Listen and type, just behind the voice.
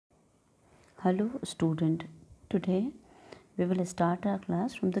Hello student, today we will start our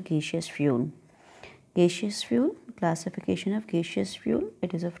class from the gaseous fuel. Gaseous fuel, classification of gaseous fuel,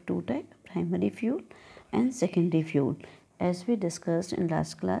 it is of two types, primary fuel and secondary fuel. As we discussed in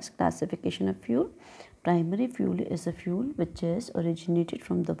last class, classification of fuel, primary fuel is a fuel which is originated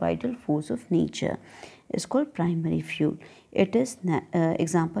from the vital force of nature. It's called primary fuel. It is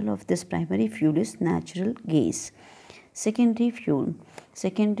example of this primary fuel is natural gas. Secondary fuel.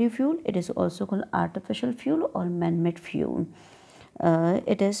 Secondary fuel, it is also called artificial fuel or man-made fuel.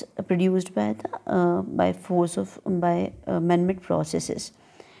 It is produced by the man-made processes.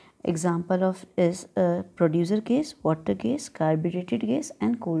 Example of is producer gas, water gas, carbureted gas,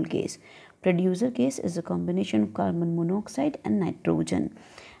 and coal gas. Producer gas is a combination of carbon monoxide and nitrogen,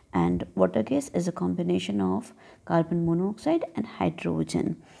 and water gas is a combination of carbon monoxide and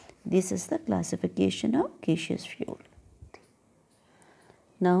hydrogen. This is the classification of gaseous fuel.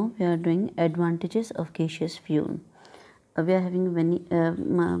 Now we are doing advantages of gaseous fuel. We are having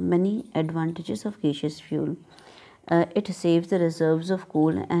many advantages of gaseous fuel. It saves the reserves of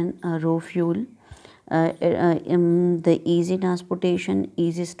coal and raw fuel. The easy transportation,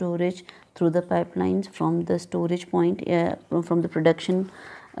 easy storage through the pipelines from the storage point, from the production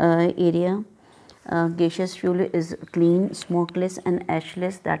area. Gaseous fuel is clean, smokeless and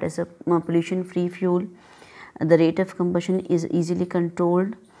ashless, that is a pollution free fuel. The rate of combustion is easily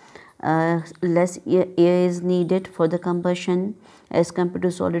controlled. Less air is needed for the combustion as compared to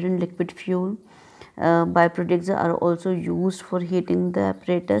solid and liquid fuel. Byproducts are also used for heating the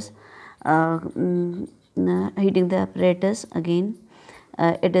apparatus. Again,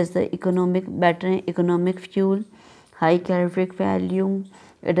 it is the better economic fuel, high calorific value.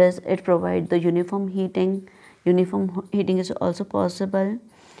 It provides the uniform heating. Uniform heating is also possible.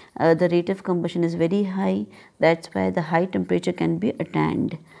 The rate of combustion is very high. That's why the high temperature can be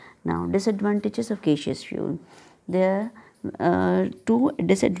attained. Now, disadvantages of gaseous fuel. There are two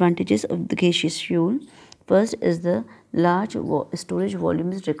disadvantages of the gaseous fuel. First is the large storage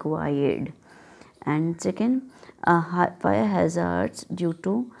volume is required, and second, fire hazards due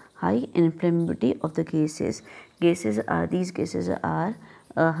to high inflammability of the gases. These gases are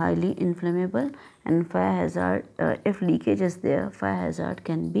highly inflammable, and fire hazard, if leakage is there, fire hazard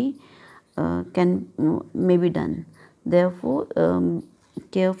may be done. Therefore,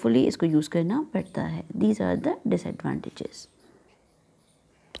 carefully इसको use करना पड़ता है. These are the disadvantages.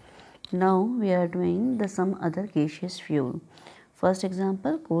 Now we are doing some other gaseous fuel. First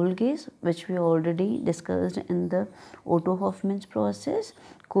example, coal gas, which we already discussed in the Otto-Hoffman's process.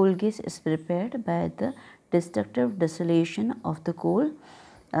 Coal gas is prepared by the destructive distillation of the coal,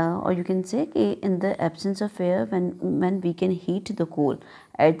 or you can say in the absence of air, when we can heat the coal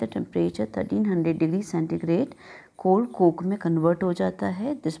at the temperature 1300 degrees centigrade, coal coke में convert हो जाता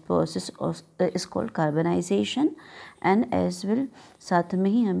है. This process is called carbonization, and as well साथ में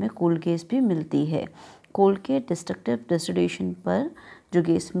ही हमें coal gas भी मिलती है. कोल के डिस्ट्रक्टिव डिस्टिलेशन पर जो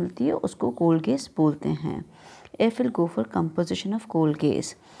गैस मिलती है उसको कोल गैस बोलते हैं. If we'll go for composition of coal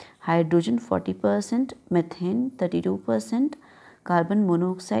gas, hydrogen 40%, methane 32%, carbon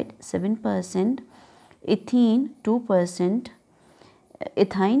monoxide 7%, ethene 2%,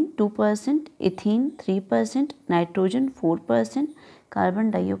 ethene 3%, nitrogen 4%,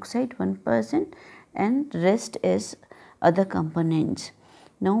 carbon dioxide 1%, and rest is other components.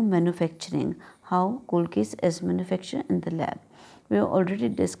 Now manufacturing, how coal gas is manufactured in the lab. We have already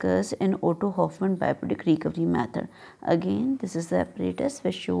discussed in Otto-Hoffmann byproduct recovery method. Again, this is the apparatus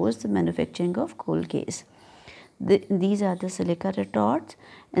which shows the manufacturing of coal gas. These are the silica retorts.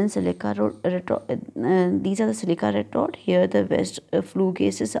 In silica these are the silica retort. Here the waste flue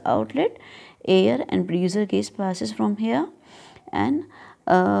gas is the outlet. Air and producer gas passes from here, and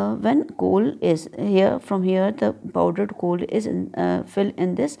when coal is here, from here the powdered coal is filled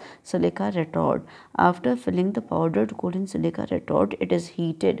in this silica retort. After filling the powdered coal in silica retort, it is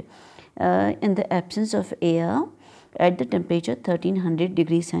heated in the absence of air at the temperature 1300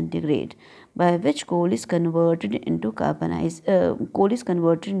 degrees centigrade, by which coal is converted into coke,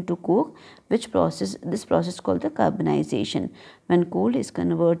 this process called the carbonization. When coal is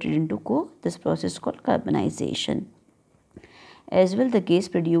converted into coke, this process is called carbonization. As well, the gas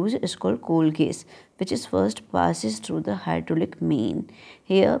produced is called coal gas, which is first passes through the hydraulic main.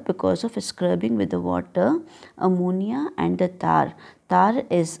 Here, because of scrubbing with the water, ammonia and the tar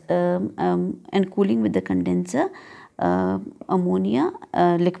is and cooling with the condenser,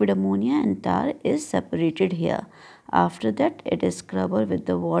 liquid ammonia and tar is separated here. After that, it is scrubbed with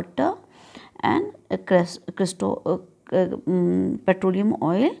the water and petroleum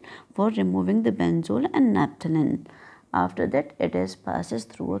oil for removing the benzol and naphthalene. After that, it is passes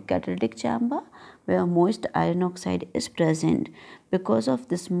through a catalytic chamber where moist iron oxide is present. Because of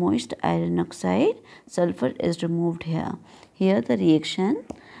this moist iron oxide, sulfur is removed here. Here the reaction,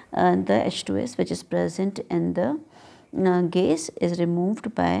 the H2S which is present in the gas is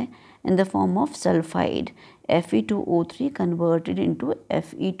removed by in the form of sulfide, Fe2O3 converted into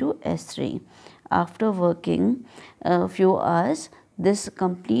Fe2S3. After working a few hours, this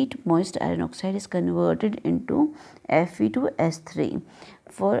complete moist iron oxide is converted into Fe2S3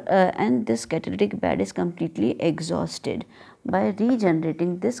 and this catalytic bed is completely exhausted. By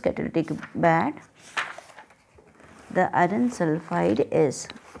regenerating this catalytic bed, the iron sulfide is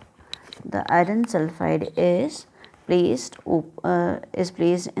placed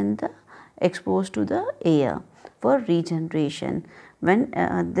in the exposed to the air for regeneration. When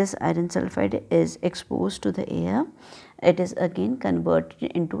this iron sulfide is exposed to the air, it is again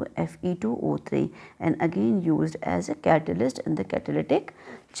converted into Fe2O3 and again used as a catalyst in the catalytic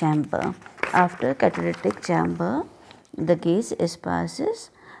chamber. After catalytic chamber, the gas is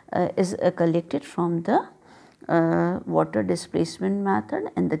collected from the water displacement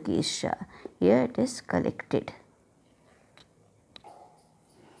method and the gas jar. Here it is collected.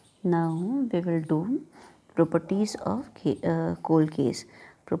 Now we will do properties of coal gas.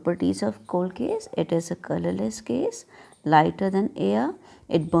 Properties of coal gas: it is a colorless gas, lighter than air,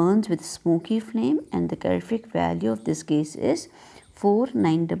 it burns with smoky flame, and the calorific value of this gas is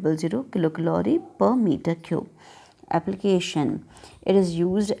 4900 kilocalorie per meter cube. Application: it is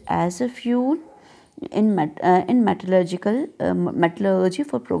used as a fuel in metallurgy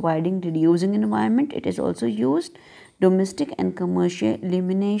for providing reducing environment. It is also used domestic and commercial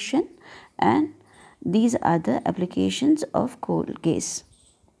illumination, and these are the applications of coal gas.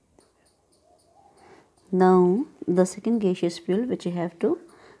 Now the second gaseous fuel which you have to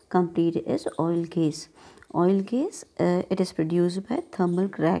complete is oil gas. Oil gas, it is produced by thermal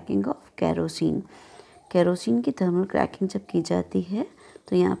cracking of kerosene. Kerosene की thermal cracking जब की जाती है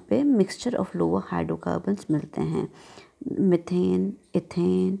तो यहाँ पे mixture of lower hydrocarbons मिलते हैं, methane,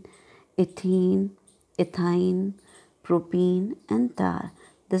 ethane, ethene, ethyne, propene and tar.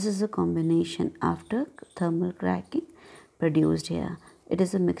 This is a combination after thermal cracking produced here. It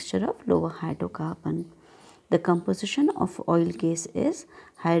is a mixture of lower hydrocarbon. The composition of oil gas is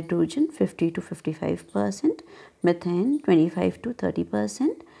hydrogen 50 to 55%, methane 25 to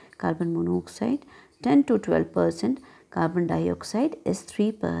 30%, carbon monoxide 10 to 12%, carbon dioxide is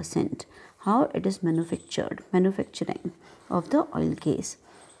 3%. How it is manufactured? Manufacturing of the oil gas.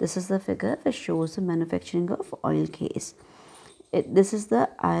 This is the figure which shows the manufacturing of oil gas. This is the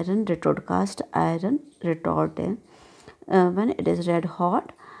iron retort, cast iron retort. When it is red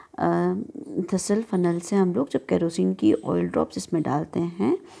hot, थसल funnel से हम लोग जब kerosene की oil drops इसमें डालते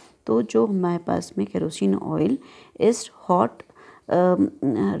हैं तो जो हमारे पास में केरोसिन ऑयल इस hot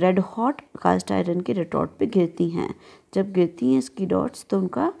red hot cast iron के रिटॉर्ट पे गिरती हैं. जब गिरती हैं इसकी डॉट्स तो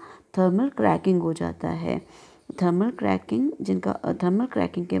उनका थर्मल क्रैकिंग हो जाता है. थर्मल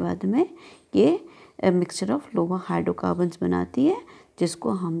क्रैकिंग के बाद में ये मिक्सचर ऑफ लोअर हाइड्रोकार्बन्स बनाती है, जिसको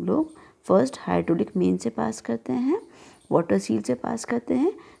हम लोग फर्स्ट हाइड्रोलिक मेन से पास करते हैं, वाटर सील से पास करते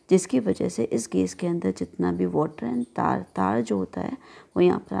हैं, जिसकी वजह से इस गैस के अंदर जितना भी वाटर एंड तार जो होता है वो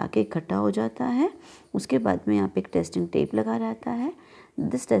यहाँ पर आके इकट्ठा हो जाता है. उसके बाद में यहाँ पे एक टेस्टिंग टेप लगा रहता है.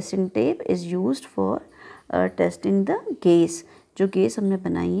 This testing tape is used for testing the gas. जो गैस हमने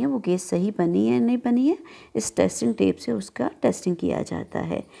बनाई है वो गैस सही बनी है नहीं बनी है, इस टेस्टिंग टेप से उसका टेस्टिंग किया जाता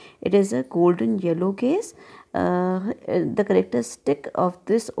है. It is a golden yellow gas. The characteristic of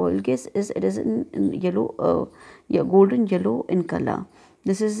this oil gas is it is in yellow, golden yellow in color.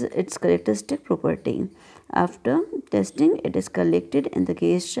 This is its characteristic property. After testing, it is collected in the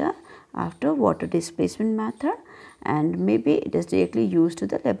gas jar after water displacement method, and maybe it is directly used to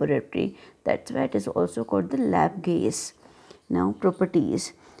the laboratory. That's why it is also called the lab gas. Now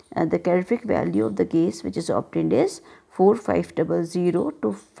properties. The calorific value of the gas which is obtained is 4500 to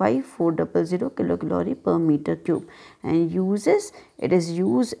 5400 kilocalorie per meter cube, and it is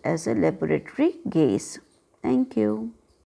used as a laboratory gas. Thank you.